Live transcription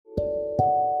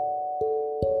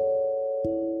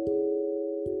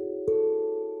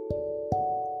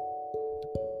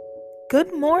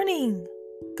Good morning.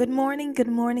 Good morning, good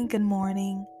morning, good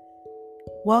morning.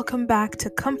 Welcome back to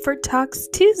Comfort Talks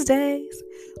Tuesdays.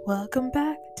 Welcome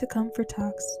back to Comfort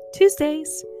Talks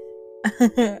Tuesdays.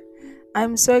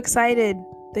 I'm so excited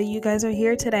that you guys are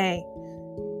here today.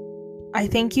 I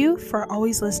thank you for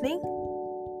always listening.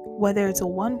 Whether it's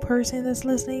one person that's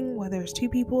listening, whether it's two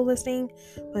people listening,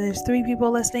 whether it's three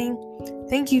people listening,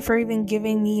 thank you for even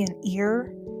giving me an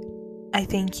ear. I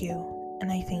thank you, and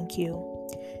I thank you.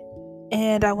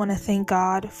 And I want to thank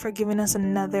God for giving us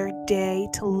another day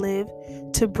to live,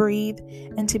 to breathe,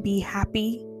 and to be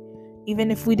happy.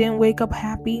 Even if we didn't wake up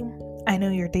happy, I know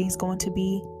your day is going to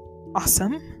be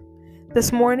awesome.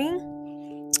 This morning,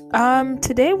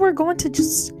 today we're going to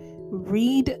just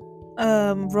read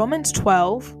Romans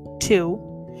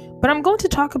 12:2, but I'm going to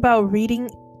talk about reading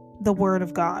the Word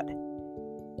of God.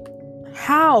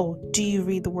 How do you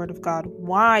read the Word of God?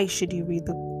 Why should you read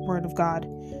the Word of God?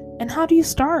 And how do you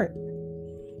start?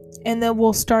 And then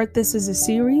we'll start this as a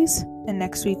series, and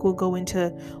next week we'll go into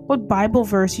what Bible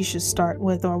verse you should start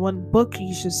with, or what book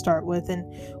you should start with, and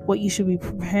what you should be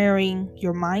preparing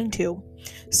your mind to.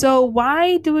 So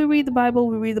why do we read the Bible?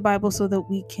 We read the Bible so that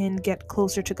we can get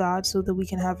closer to God, so that we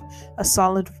can have a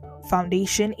solid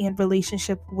foundation and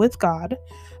relationship with God.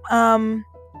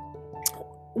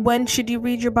 When should you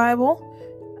read your Bible?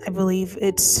 I believe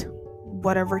it's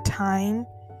whatever time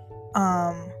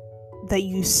that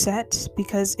you set,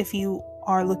 because if you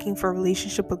are looking for a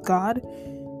relationship with God,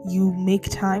 you make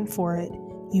time for it.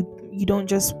 You don't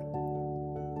just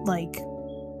like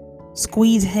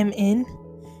squeeze him in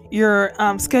your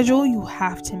schedule. You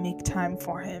have to make time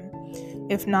for him.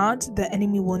 If not, the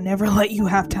enemy will never let you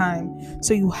have time.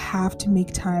 So you have to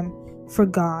make time for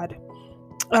God.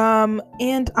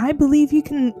 And I believe you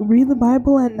can read the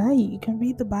Bible at night. You can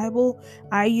read the Bible.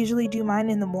 I usually do mine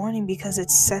in the morning because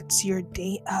it sets your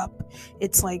day up.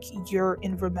 It's like you're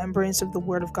in remembrance of the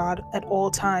Word of God at all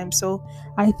times. So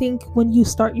I think when you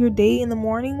start your day in the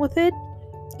morning with it,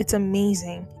 it's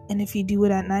amazing. And if you do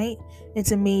it at night,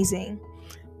 it's amazing.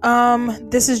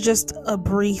 This is just a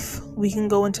brief. We can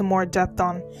go into more depth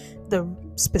on the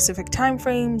specific time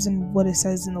frames and what it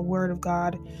says in the Word of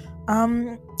God.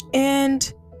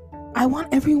 And I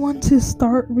want everyone to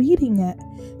start reading it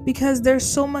because there's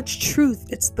so much truth.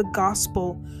 It's the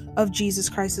gospel of Jesus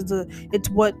Christ. It's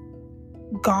what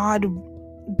God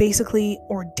basically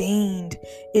ordained.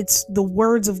 It's the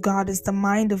words of God. It's the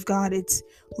mind of God. It's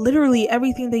literally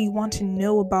everything that you want to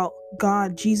know about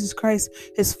God, Jesus Christ,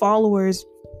 his followers,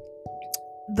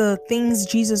 the things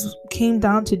Jesus came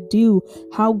down to do,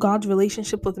 how God's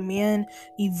relationship with man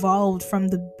evolved from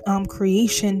the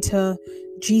creation to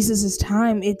Jesus's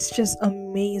time. It's just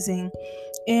amazing.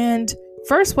 And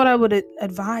first, what I would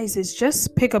advise is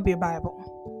just pick up your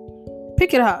Bible.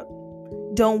 Pick it up.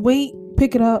 Don't wait.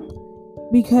 Pick it up,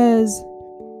 because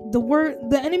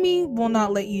the enemy will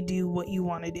not let you do what you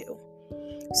want to do.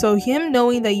 So him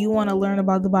knowing that you want to learn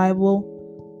about the Bible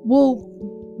will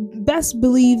best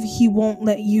believe he won't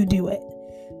let you do it.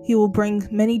 He will bring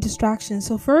many distractions.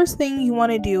 So first thing you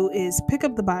want to do is pick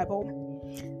up the Bible.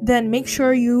 Then make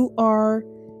sure you are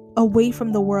away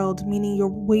from the world, meaning you're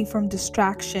away from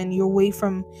distraction, you're away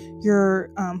from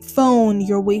your phone,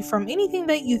 you're away from anything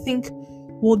that you think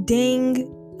will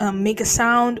make a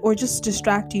sound or just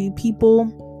distract you,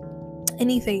 people,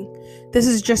 anything. This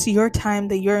is just your time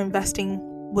that you're investing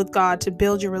with God to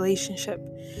build your relationship.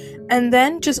 And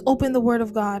then just open the Word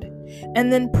of God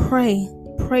and then pray.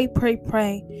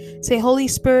 Say, Holy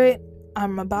Spirit,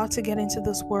 I'm about to get into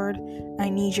this word. I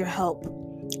need your help.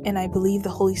 And I believe the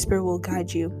Holy Spirit will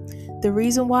guide you. The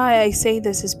reason why I say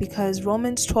this is because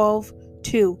Romans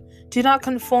 12:2, do not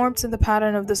conform to the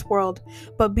pattern of this world,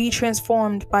 but be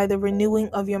transformed by the renewing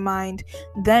of your mind.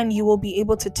 Then you will be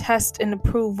able to test and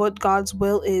approve what God's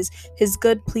will is, his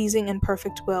good, pleasing, and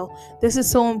perfect will. This is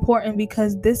so important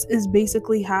because this is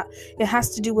basically it has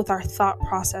to do with our thought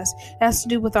process. It has to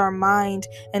do with our mind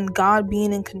and God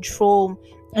being in control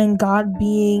and God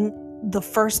being the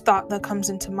first thought that comes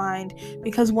into mind.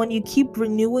 Because when you keep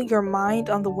renewing your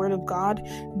mind on the Word of God,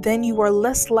 then you are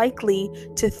less likely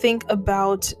to think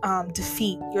about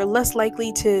defeat. You're less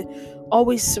likely to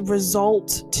always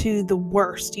result to the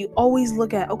worst. You always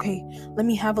look at, okay, let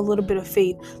me have a little bit of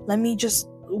faith.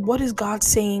 What is God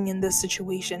saying in this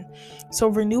situation? So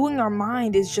renewing our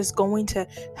mind is just going to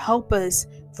help us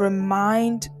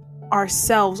remind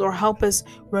ourselves, or help us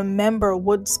remember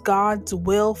what God's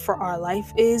will for our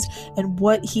life is and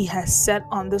what he has set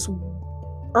on this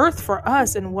earth for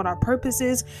us and what our purpose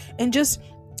is, and just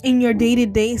in your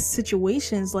day-to-day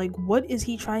situations. Like, what is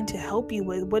he trying to help you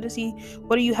with? What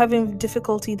are you having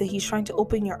difficulty that he's trying to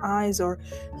open your eyes or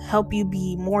help you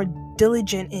be more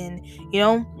diligent in,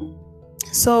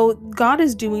 So God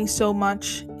is doing so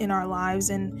much in our lives,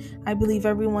 and I believe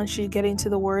everyone should get into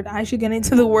the word. I should get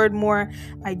into the word more.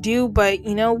 I do, but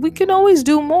we can always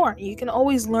do more. You can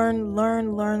always learn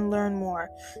more.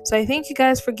 So I thank you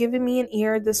guys for giving me an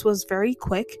ear. This was very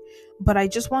quick, but I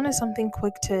just wanted something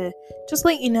quick to just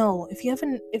let you know. If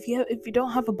you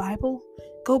don't have a Bible,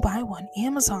 go buy one.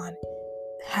 Amazon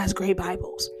has great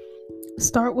Bibles.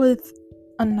 Start with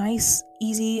a nice,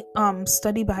 easy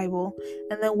study Bible,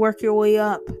 and then work your way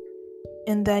up.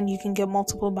 And then you can get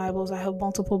multiple Bibles. I have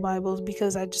multiple Bibles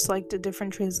because I just like the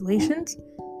different translations.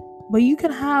 But you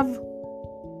can have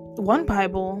one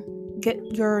Bible, get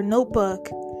your notebook,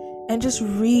 and just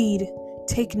read,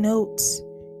 take notes.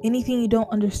 Anything you don't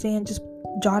understand, just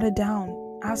jot it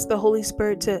down. Ask the Holy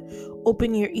Spirit to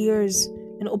open your ears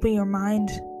and open your mind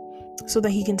so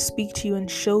that he can speak to you and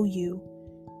show you.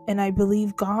 And I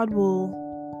believe God will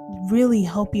really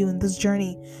help you in this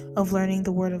journey of learning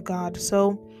the Word of God.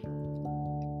 So,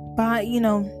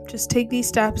 just take these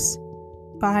steps.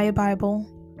 Buy a Bible,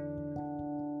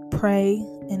 pray,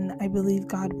 and I believe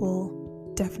God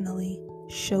will definitely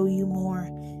show you more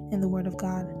in the Word of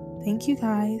God. Thank you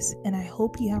guys, and I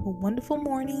hope you have a wonderful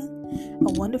morning,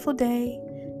 a wonderful day.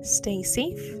 Stay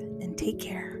safe and take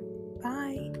care.